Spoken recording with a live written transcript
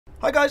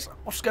Hi guys,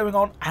 what's going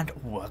on, and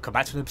welcome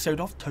back to an episode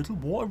of Total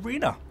War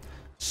Arena.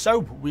 So,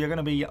 we are going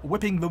to be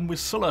whipping them with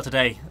Sulla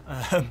today.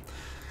 I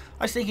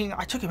was thinking,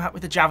 I took him out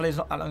with the javelins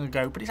not that long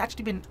ago, but it's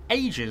actually been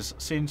ages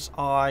since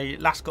I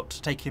last got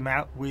to take him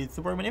out with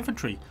the Roman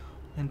infantry,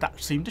 and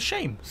that seemed a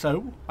shame,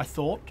 so I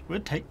thought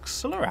we'd take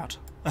Sulla out.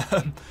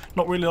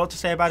 Not really a lot to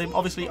say about him.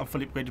 Obviously, I'm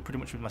fully upgraded pretty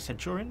much with my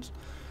Centurions.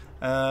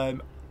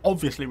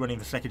 Obviously running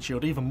the second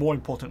shield, even more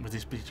important with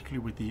this, particularly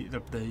with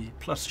the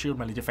plus shield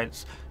melee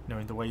defense,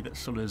 knowing the way that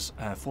Sulla's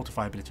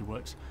fortify ability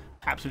works.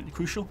 Absolutely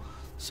crucial.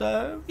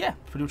 So yeah,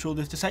 pretty much all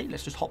there's to say.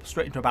 Let's just hop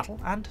straight into a battle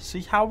and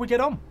see how we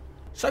get on.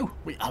 So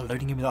we are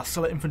loading in with our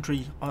Sulla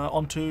infantry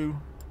onto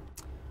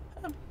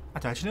I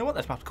don't actually know what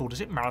that's map's called.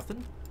 Is it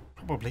Marathon?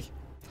 Probably.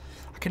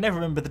 I can never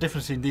remember the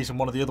difference in these and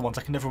one of the other ones.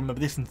 I can never remember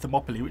this and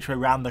Thermopylae, which way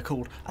round they're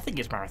called. I think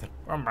it's Marathon.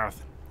 Or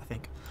Marathon, I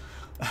think.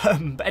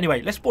 But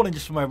anyway, let's spawn in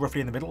just somewhere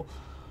roughly in the middle.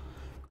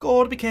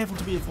 Got to be careful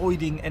to be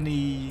avoiding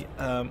any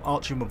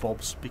archer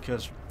mobs,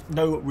 because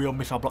no real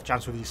missile block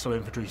chance with these Sulla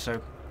infantry, so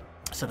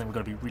something we've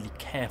got to be really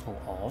careful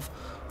of.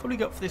 Probably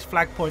go for this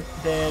flag point,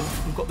 then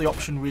we've got the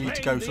option really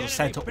to go sort of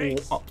centre or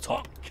up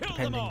top,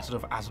 depending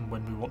sort of as and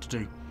when we want to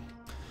do.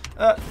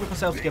 Whip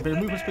ourselves to get a bit of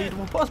movement speed, and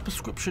we'll put a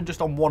prescription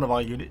just on one of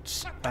our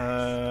units,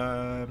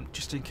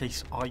 just in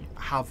case I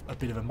have a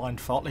bit of a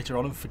mind fart later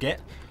on and forget.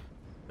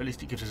 At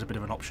least it gives us a bit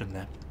of an option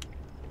there.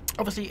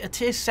 Obviously, at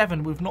tier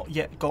 7, we've not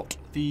yet got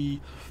the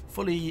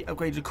fully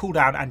upgraded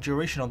cooldown and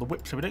duration on the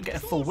whip, so we don't get a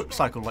full whip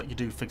cycle like you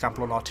do, for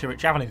example, on our tier 8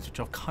 javelins, which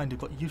I've kind of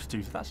got used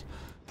to, so that's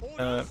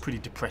pretty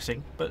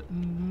depressing, but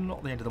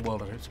not the end of the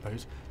world, I don't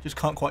suppose. Just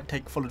can't quite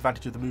take full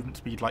advantage of the movement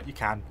speed like you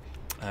can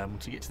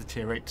once you get to the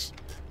tier 8s.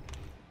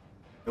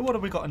 But what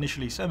have we got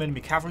initially? Some enemy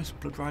cavalry, some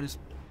blood riders,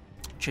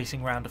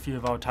 chasing around a few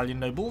of our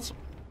Italian nobles.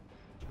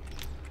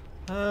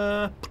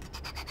 Yeah,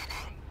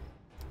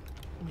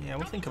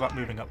 we'll think about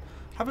moving up.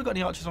 Have we got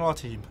any archers on our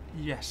team?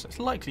 Yes, it's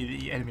likely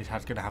the enemy's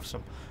going to have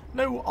some.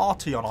 No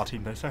RT on our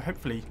team though, so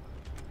hopefully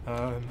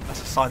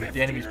that's a sign that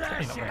the enemy's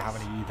probably not going to have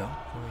any either.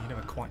 Well, you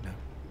never quite know.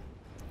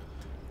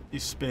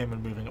 These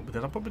spearmen moving up with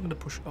it. I'm probably going to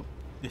push up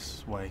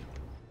this way.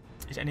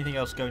 Is anything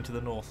else going to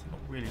the north?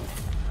 Not really.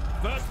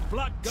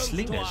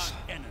 Slingers.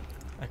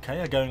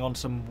 Okay, are going on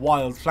some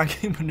wild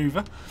flanking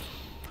manoeuvre.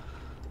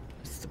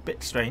 It's a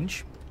bit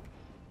strange.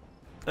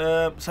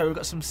 So we've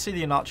got some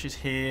Scythian archers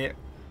here.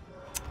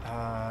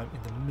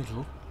 In the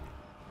middle.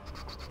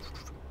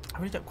 I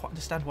really don't quite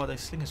understand why those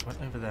slingers went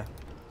over there.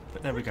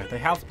 But there we go, they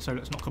have, so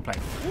let's not complain.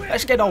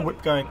 Let's get our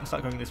whip going and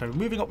start going this way. We're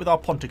moving up with our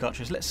Pontic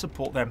archers, let's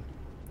support them.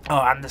 Oh,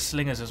 and the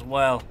slingers as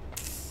well.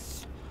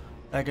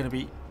 They're going to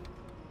be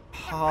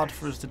hard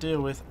for us to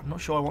deal with. I'm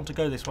not sure I want to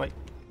go this way,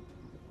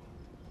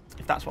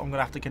 if that's what I'm going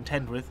to have to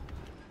contend with.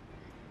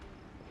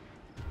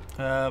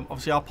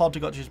 Obviously our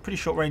Pontic archers is pretty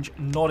short range,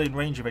 not in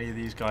range of any of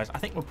these guys. I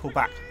think we'll pull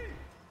back,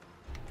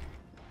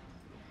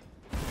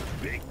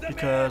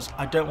 because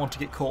I don't want to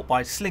get caught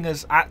by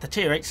slingers at the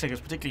tier 8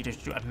 slingers, particularly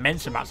just do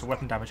immense amounts of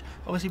weapon damage.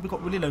 Obviously we've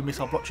got really low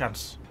missile block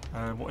chance.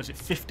 What is it,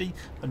 50?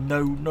 And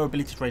no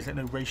ability to raise, like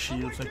no raise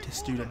shields, no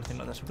testude, anything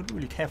like that. So we've got to be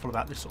really careful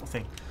about this sort of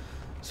thing.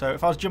 So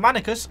if I was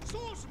Germanicus,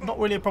 not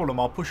really a problem.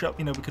 I'll push up,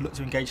 you know, we could look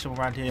to engage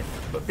someone around here.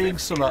 But being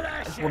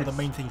Sulla is one of the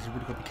main things you've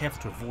really got to be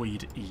careful to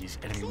avoid is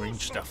enemy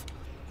range stuff.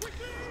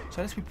 So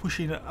let's be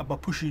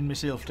pushing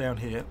missiles down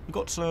here. We've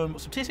got some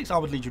tier 6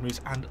 armoured legionaries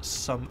and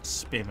some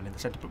spearmen in the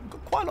centre, but we've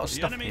got quite a lot of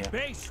stuff here.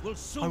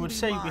 I would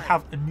say we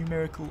have a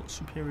numerical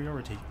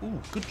superiority. Ooh,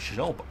 good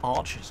job,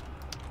 archers.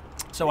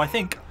 So I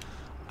think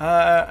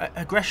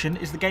aggression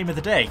is the game of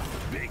the day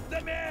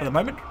for the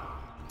moment.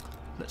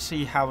 Let's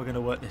see how we're going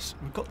to work this.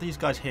 We've got these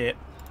guys here.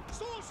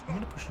 I'm going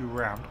to push you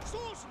around.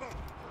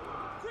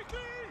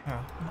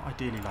 Oh, not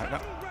ideally like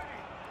that.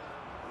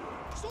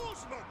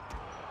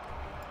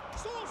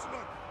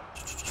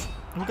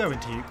 We'll go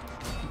into you.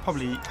 You'll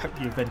probably hope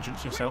you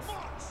vengeance yourself.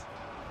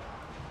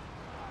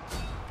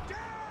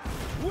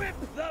 Whip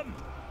them!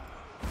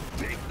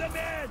 Take them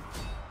in!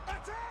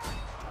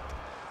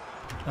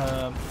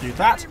 Do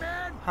that.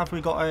 Have we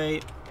got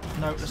a...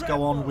 No, let's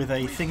go on with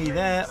a thingy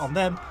there on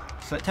them.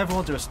 Select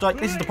everyone, do a strike.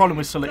 This is the problem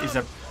with Sulla, is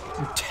an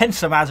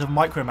intense amount of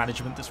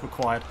micromanagement that's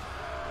required.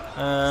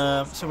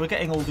 So we're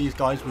getting all these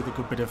guys with a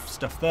good bit of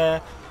stuff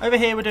there. Over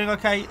here we're doing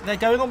okay. They're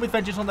going on with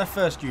vengeance on their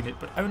first unit,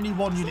 but only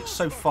one unit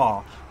so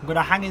far. I'm going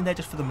to hang in there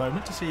just for the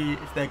moment to see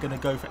if they're going to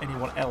go for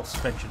anyone else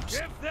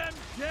vengeance.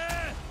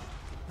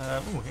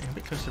 We're getting a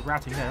bit close to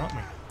routing there, aren't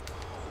we?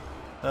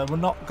 We're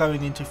not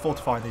going into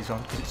fortifying these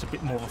on because it's a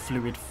bit more of a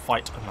fluid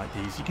fight unlike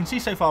these. You can see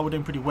so far we're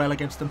doing pretty well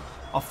against them.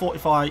 Our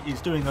fortify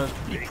is doing us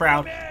pretty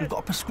proud. We've got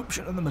a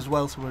prescription on them as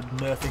well, so we're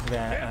nerfing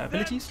their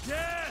abilities.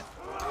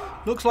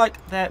 Looks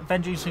like they're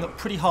vengeancing up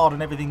pretty hard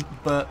on everything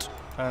but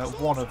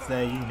one of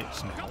their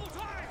units now.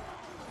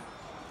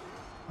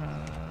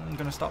 I'm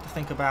going to start to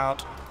think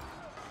about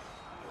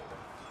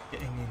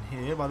getting in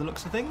here by the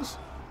looks of things.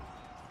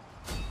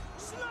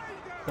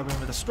 Go in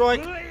with a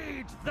strike.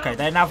 Okay,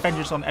 they're now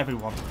vengeance on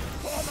everyone.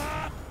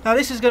 Now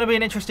this is going to be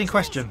an interesting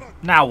question.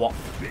 Now what?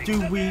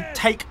 Do we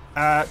take?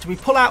 Do we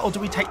pull out or do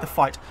we take the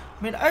fight?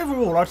 I mean,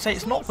 overall, I'd say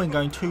it's not been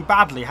going too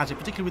badly, has it?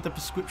 Particularly with the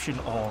prescription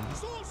on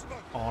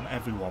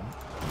everyone.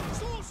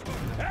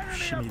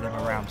 Shimmy them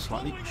around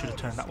slightly. Should have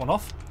turned that one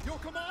off.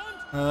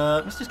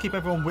 Let's just keep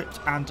everyone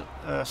whipped and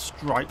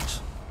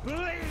striped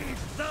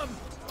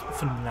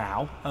for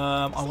now.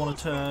 I want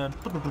to turn...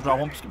 I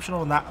want prescription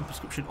on that, and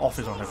prescription off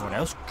is on everyone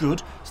else. Good.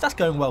 So that's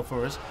going well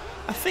for us.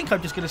 I think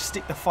I'm just going to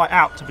stick the fight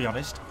out, to be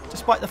honest.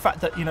 Despite the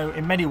fact that, you know,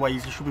 in many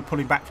ways you should be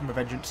pulling back from a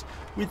vengeance.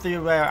 With the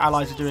way our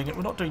allies are doing it,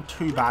 we're not doing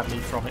too badly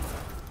from it,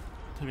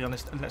 to be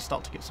honest. And let's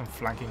start to get some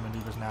flanking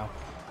maneuvers now.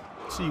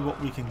 See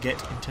what we can get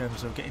in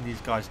terms of getting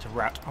these guys to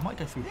rout. I might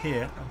go through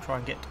here and try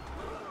and get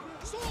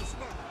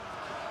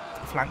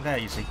a flank there,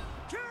 you see.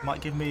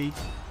 Might give me...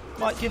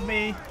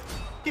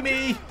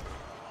 Gimme!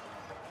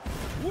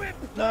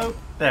 No,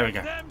 there we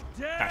go.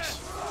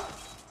 Nice.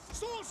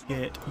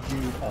 Get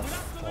you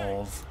off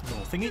of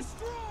your thingy.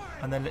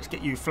 And then let's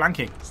get you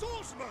flanking. You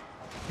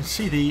can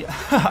see the...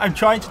 I'm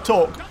trying to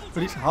talk,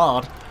 but it's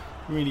hard.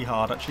 Really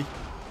hard, actually.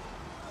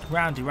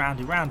 Roundy.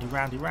 Backy.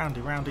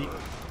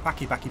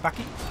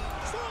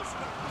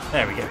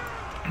 There we go.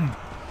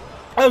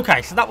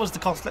 Okay, so that was the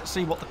cost. Let's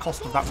see what the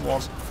cost of that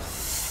was.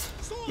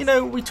 You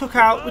know, we took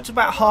out... It's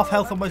about half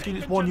health on most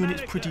units. One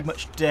unit's pretty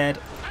much dead.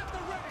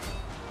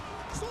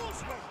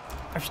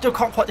 I still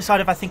can't quite decide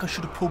if I think I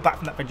should have pulled back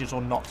from that vengeance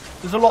or not.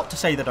 There's a lot to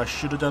say that I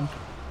should have done.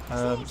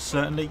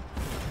 Certainly.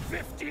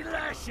 50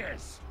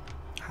 lashes.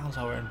 How's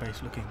our own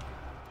base looking?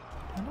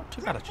 Oh, not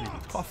too bad actually.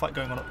 There's quite a fight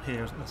going on up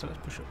here, isn't there? So let's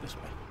push up this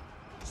way.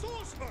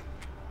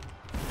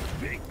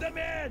 Beat them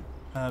in.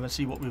 And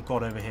see what we've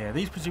got over here.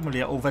 These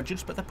presumably are all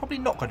vengeance, but they're probably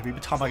not going to be by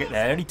the time I get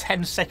there. Only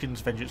 10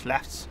 seconds vengeance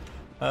left.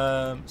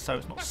 So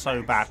it's not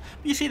so bad.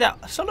 But you see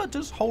that Sulla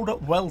does hold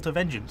up well to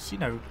vengeance. You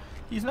know,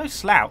 he's no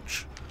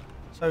slouch.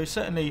 So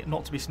certainly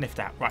not to be sniffed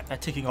at. Right, they're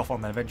ticking off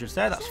on their vengeance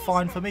there. That's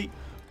fine for me.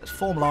 Let's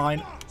form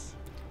line.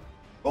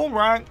 Form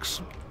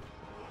ranks.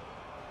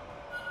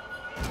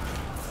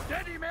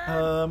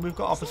 We've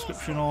got our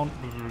prescription on.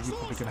 You're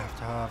probably going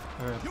to have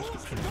a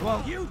prescription as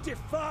well. You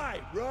defy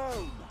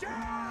Rome.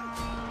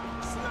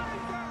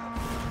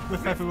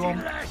 With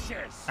everyone.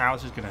 Ow,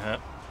 this is going to hurt.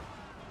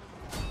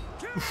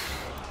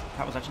 Oof,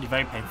 that was actually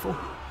very painful.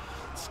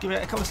 Let's give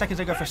it a couple of seconds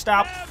to go for a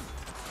stab.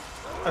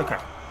 Okay.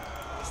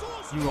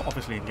 You are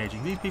obviously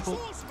engaging these people.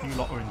 You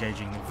lot are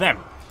engaging them.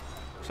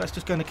 So let's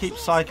just going to keep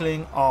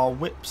cycling our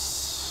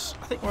whips.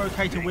 I think we're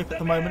okay to whip at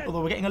the moment,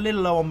 although we're getting a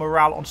little low on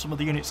morale on some of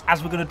the units.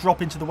 As we're going to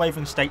drop into the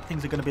wavering state,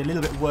 things are going to be a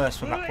little bit worse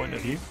from that point of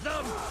view.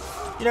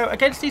 You know,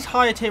 against these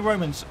higher tier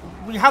Romans,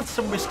 we have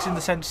some risks in the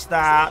sense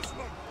that,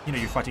 you know,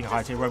 you're fighting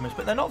higher tier Romans,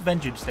 but they're not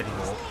vengeance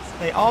anymore.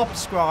 They are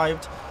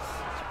prescribed.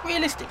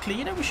 Realistically,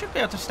 you know, we should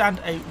be able to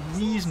stand a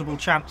reasonable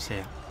chance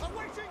here.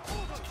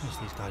 Let's finish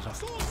these guys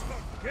off.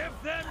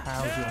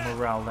 How's your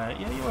morale there?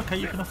 Yeah, you're okay.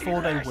 You can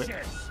afford a whip.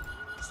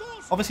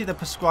 Obviously, they're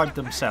prescribed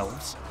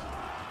themselves.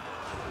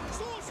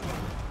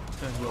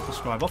 Turn your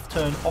prescribe off.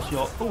 Turn off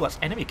your... Oh, that's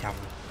enemy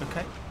cavalry.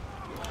 Okay.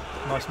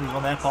 Nice move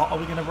on their part. Are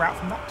we going to rout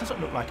from that?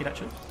 Doesn't look like it,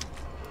 actually.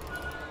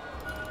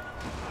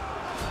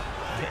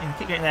 They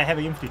keep getting their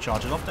heavy infantry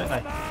charges off, don't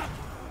they?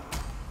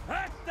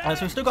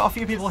 So we've still got a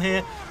few people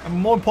here, and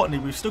more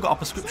importantly, we've still got our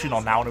prescription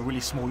on now on a really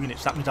small unit,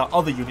 so that means our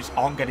other units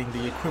aren't getting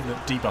the equivalent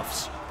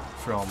debuffs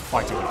from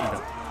fighting it either.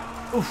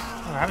 Oof,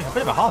 we're having a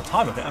bit of a hard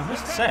time of it, I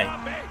must say.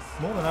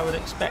 More than I would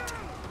expect.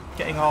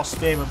 Getting our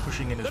spearmen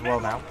pushing in as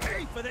well now.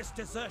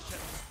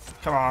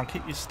 Come on,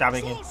 keep your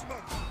stabbing in.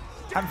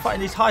 And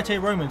fighting these high tier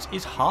Romans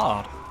is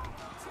hard.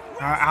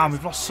 And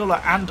we've lost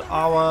Sulla and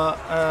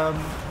our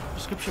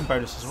prescription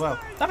bonus as well.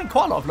 They're having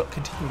quite a lot of luck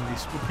continuing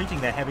these, repeating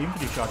their heavy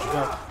infantry charge as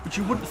well, which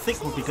you wouldn't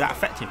think would be that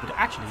effective, but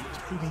actually it's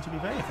proving to be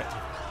very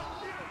effective.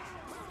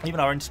 Even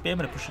our own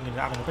spearmen are pushing in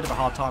and having a bit of a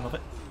hard time of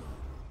it.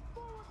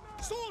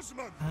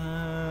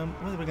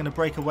 Whether we're going to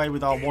break away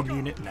with our one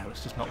unit? No,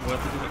 it's just not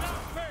worth it, is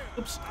it?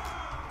 Oops.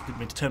 Didn't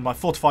mean to turn my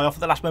fortify off at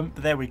the last moment,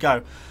 but there we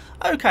go.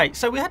 Okay,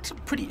 so we had some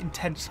pretty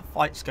intense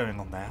fights going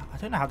on there. I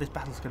don't know how this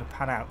battle's going to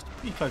pan out. It's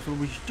pretty close.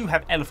 We do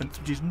have elephants,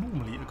 which is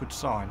normally a good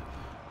sign.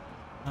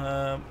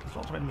 There's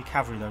lots of enemy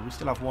cavalry, though. We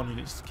still have one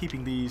unit.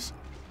 Keeping these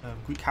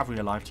Greek cavalry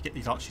alive to get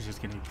these archers is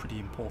going to be pretty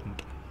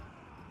important.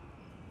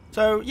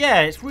 So,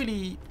 yeah, it's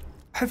really...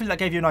 Hopefully that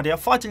gave you an idea.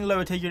 Fighting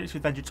lower tier units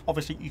with vengeance,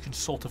 obviously you can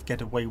sort of get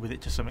away with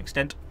it to some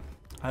extent.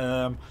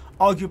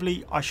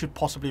 Arguably, I should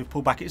possibly have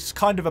pulled back. It's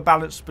kind of a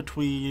balance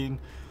between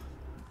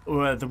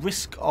the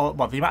risk, or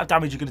well, the amount of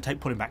damage you're going to take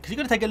pulling back. Because you're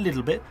going to take a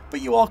little bit,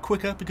 but you are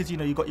quicker because, you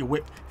know, you've got your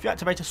whip. If you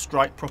activate a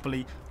strike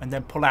properly and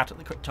then pull out at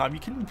the correct time, you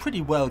can pretty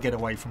well get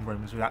away from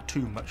Romans without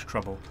too much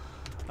trouble.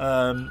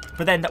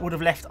 But then that would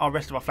have left our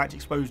rest of our flanks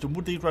exposed, and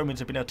would these Romans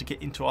have been able to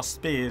get into our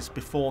spears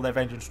before their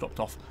vengeance dropped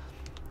off?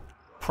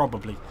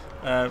 Probably.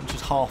 Which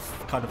is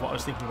half kind of what I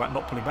was thinking about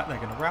not pulling back. They're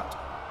going to rout.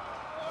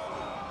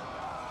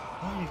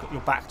 Oh, you've got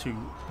your back to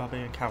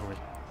barbarian cavalry.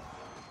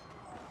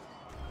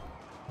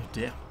 Oh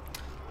dear.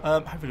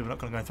 Hopefully we're not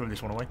going to go through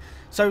this one away.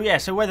 So yeah,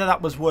 so whether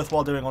that was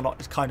worthwhile doing or not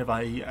is kind of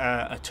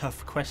a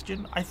tough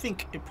question. I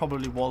think it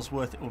probably was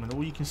worth it all in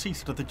all. You can see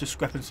sort of the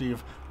discrepancy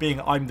of being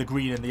I'm the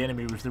green and the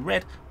enemy was the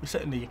red. We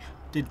certainly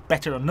did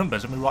better on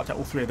numbers, and we wiped out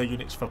all 3 of their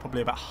units for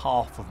probably about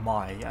half of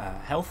my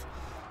health.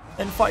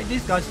 Then fighting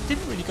these guys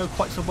didn't really go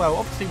quite so well.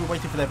 Obviously we're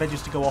waiting for their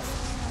Avengers to go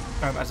off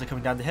as they're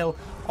coming down the hill.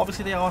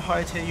 Obviously they are a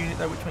higher tier unit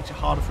though, which makes it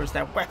harder for us.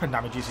 Their weapon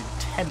damage is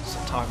intense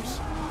at times.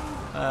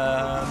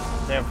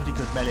 They have pretty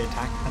good melee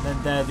attack,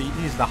 and then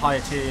these are the higher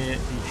tier,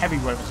 the heavy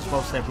Romans as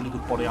well, so they have really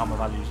good body armor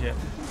values here.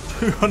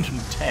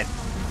 210,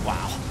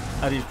 wow,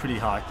 that is pretty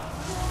high,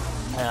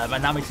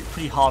 and that makes it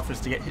pretty hard for us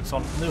to get hits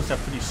on. They also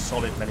have pretty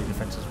solid melee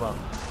defense as well,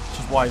 which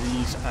is why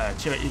these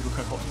tier 8 Eagle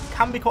cohorts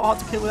can be quite hard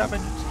to kill without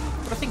vengeance.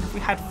 But I think if we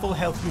had full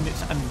health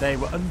units and they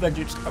were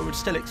unvengeanced, I would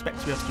still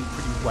expect to be able to do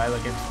pretty well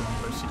against them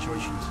in most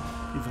situations,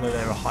 even though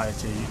they're a higher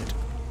tier unit.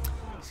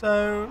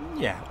 So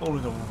yeah, all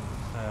in all,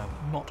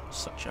 not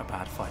such a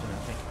bad fight, I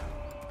don't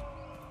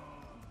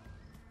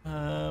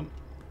think.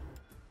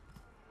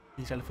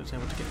 These elephants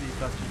able to get these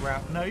guys to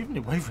rout. No, even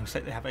in wavering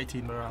state they have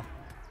 18 morale.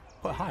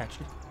 Quite high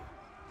actually.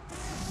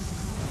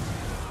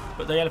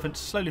 But the elephants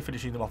slowly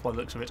finishing them off by the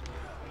looks of it.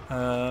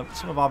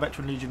 Some of our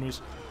veteran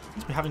legionaries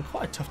seem to be having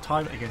quite a tough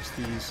time against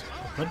these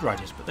Red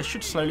Riders, but they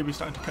should slowly be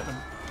starting to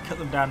cut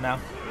them down now.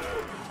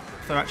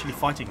 If they're actually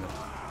fighting them.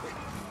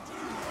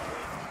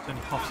 It's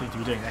only half seem to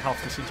be doing. They half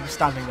seem to be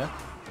standing there.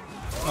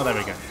 Oh, there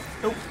we go.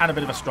 Oh, and a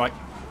bit of a strike.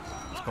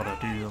 It's got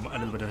to do a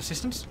little bit of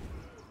assistance.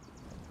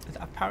 Is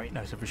that a parry?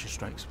 No, it's a vicious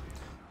strikes.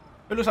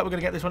 It looks like we're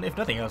going to get this one. If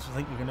nothing else, I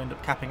think we're going to end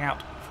up capping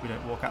out if we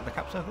don't walk out the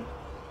cap circle.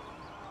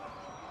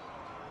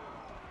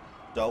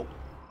 So,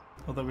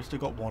 although we've still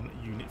got 1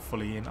 unit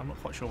fully in. I'm not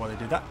quite sure why they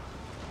did that.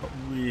 Not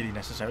really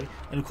necessary.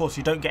 And of course,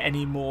 you don't get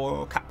any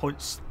more cap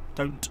points.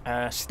 Don't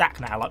stack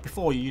now. Like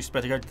before, you used to be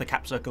able to go to the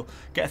cap circle,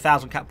 get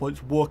 1,000 cap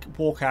points,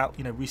 walk out,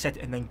 you know, reset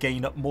it, and then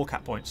gain up more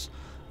cap points.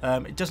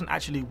 It doesn't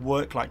actually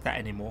work like that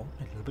anymore.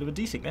 A little bit of a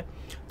desync there.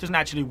 It doesn't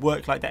actually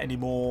work like that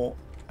anymore.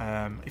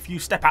 If you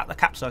step out the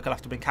cap circle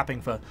after being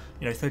capping for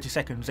 30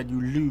 seconds, then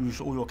you lose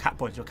all your cap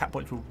points. Your cap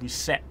points will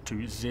reset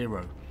to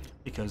 0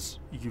 because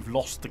you've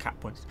lost the cap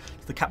points.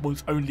 So the cap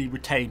points only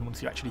retain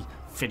once you actually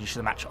finish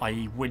the match,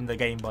 i.e. win the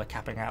game by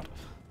capping out.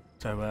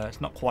 So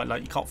it's not quite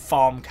like you can't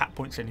farm cap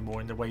points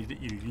anymore in the way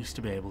that you used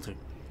to be able to.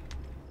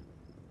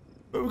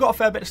 But we've got a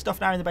fair bit of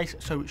stuff now in the base,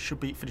 so it should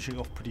be finishing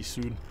off pretty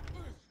soon.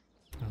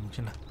 And we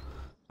can have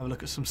a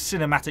look at some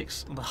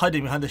cinematics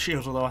hiding behind the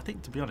shields, although I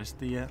think, to be honest,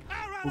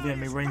 all the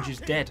enemy range is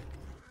dead.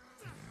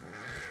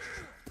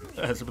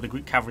 Some of the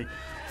Greek cavalry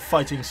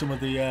fighting some of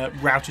the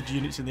routed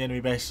units in the enemy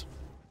base.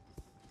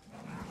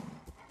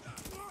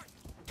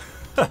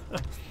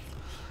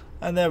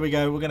 And there we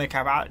go, we're going to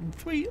cap out in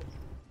 3,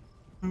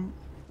 2,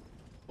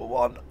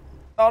 1.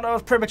 Oh no,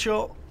 it's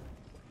premature.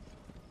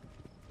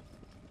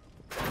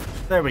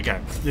 There we go,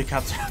 you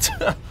capped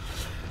out.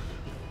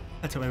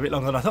 That took me a bit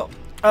longer than I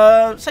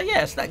thought. So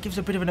yes, that gives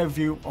a bit of an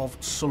overview of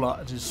Sulla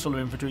and his Sulla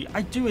infantry.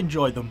 I do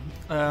enjoy them.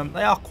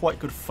 They are quite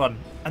good fun,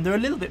 and they're a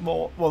little bit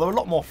more, well, they're a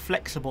lot more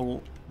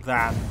flexible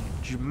than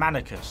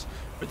Germanicus,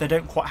 but they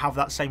don't quite have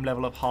that same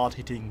level of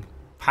hard-hitting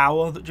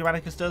power that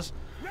Germanicus does.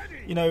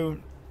 You know,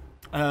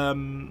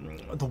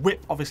 the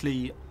whip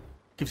obviously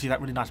gives you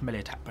that really nice melee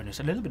attack bonus,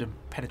 and a little bit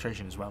of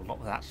penetration as well. Not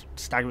that that's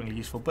staggeringly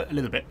useful, but a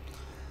little bit.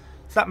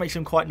 So that makes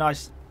them quite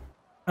nice.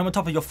 And on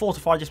top of your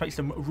fortify, just makes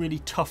them really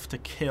tough to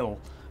kill.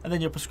 And then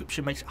your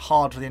prescription makes it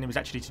hard for the enemies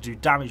actually to do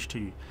damage to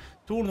you.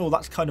 So all in all,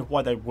 that's kind of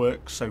why they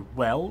work so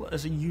well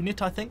as a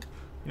unit, I think.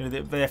 You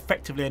know, they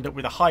effectively end up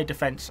with a high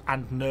defense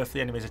and nerf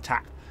the enemy's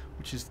attack,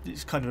 which is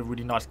kind of a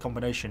really nice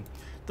combination.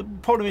 The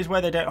problem is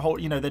where they don't hold,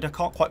 they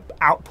can't quite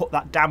output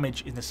that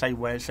damage in the same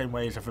way as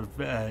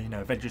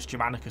Avengers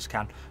Germanicus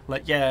can.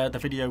 Like, yeah, the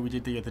video we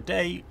did the other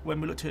day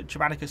when we looked at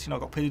Germanicus, I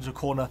got pinned into a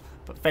corner,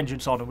 but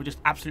Vengeance on, and we just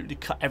absolutely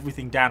cut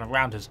everything down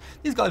around us.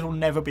 These guys will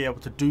never be able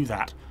to do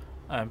that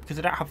because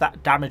they don't have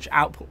that damage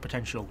output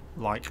potential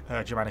like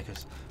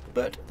Germanicus.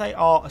 But they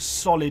are a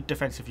solid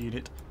defensive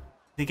unit.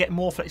 They get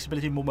more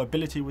flexibility, more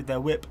mobility with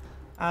their whip,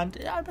 and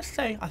I must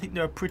say, I think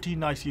they're a pretty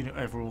nice unit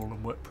overall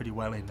and work pretty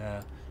well in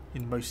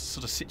most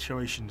sort of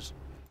situations.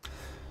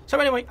 So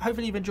anyway,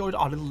 hopefully you've enjoyed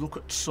our little look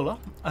at Sulla.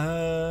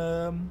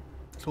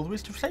 That's all there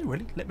is to say,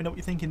 really. Let me know what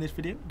you think in this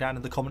video down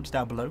in the comments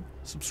down below.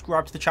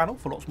 Subscribe to the channel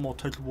for lots more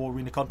Total War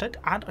Arena content,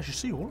 and I shall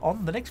see you all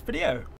on the next video.